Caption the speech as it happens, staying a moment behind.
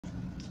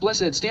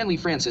Blessed Stanley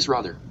Francis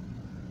Rother.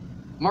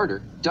 Martyr,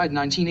 died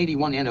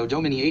 1981 Anno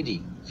Domini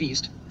AD,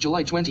 feast,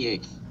 July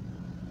 28.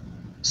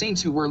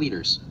 Saints who were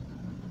leaders.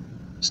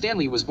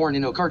 Stanley was born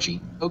in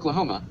Okarche,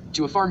 Oklahoma,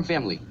 to a farm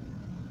family.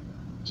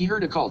 He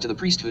heard a call to the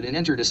priesthood and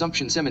entered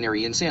Assumption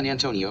Seminary in San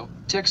Antonio,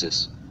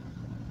 Texas.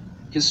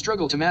 His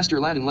struggle to master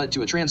Latin led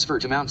to a transfer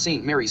to Mount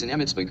St. Mary's in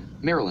Emmitsburg,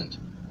 Maryland.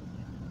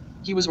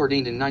 He was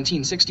ordained in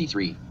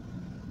 1963.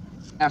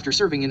 After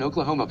serving in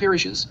Oklahoma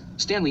parishes,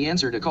 Stanley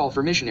answered a call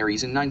for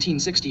missionaries in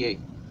 1968.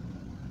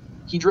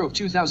 He drove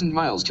 2,000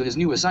 miles to his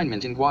new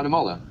assignment in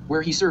Guatemala,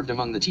 where he served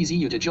among the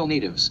Tz'utujil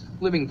natives,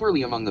 living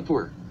poorly among the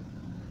poor.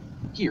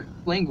 Here,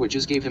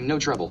 languages gave him no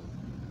trouble.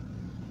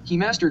 He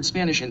mastered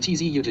Spanish and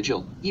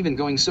Tz'utujil, even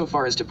going so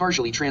far as to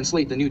partially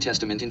translate the New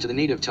Testament into the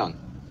native tongue.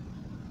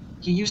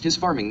 He used his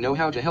farming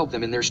know-how to help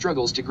them in their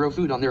struggles to grow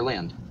food on their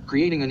land,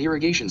 creating an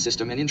irrigation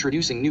system and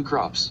introducing new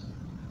crops.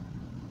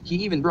 He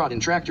even brought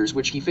in tractors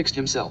which he fixed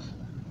himself.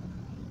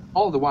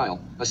 All the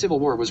while, a civil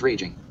war was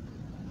raging.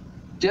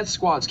 Death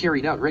squads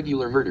carried out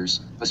regular murders,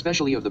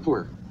 especially of the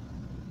poor.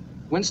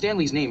 When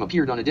Stanley's name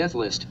appeared on a death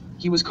list,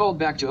 he was called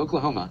back to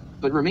Oklahoma,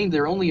 but remained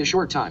there only a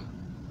short time.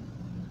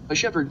 A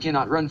shepherd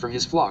cannot run from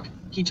his flock,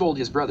 he told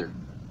his brother.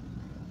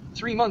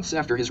 3 months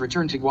after his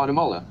return to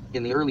Guatemala,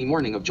 in the early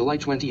morning of July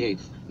 28,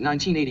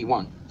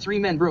 1981, 3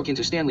 men broke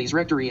into Stanley's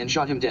rectory and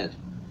shot him dead.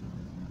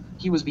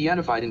 He was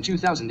beatified in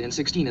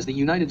 2016 as the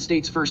United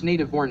States' first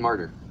native-born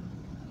martyr.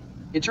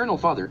 Eternal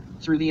Father,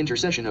 through the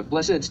intercession of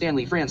Blessed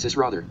Stanley Francis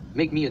Rother,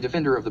 make me a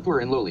defender of the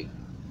poor and lowly.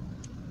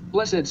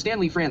 Blessed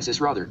Stanley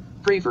Francis Rother,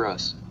 pray for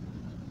us.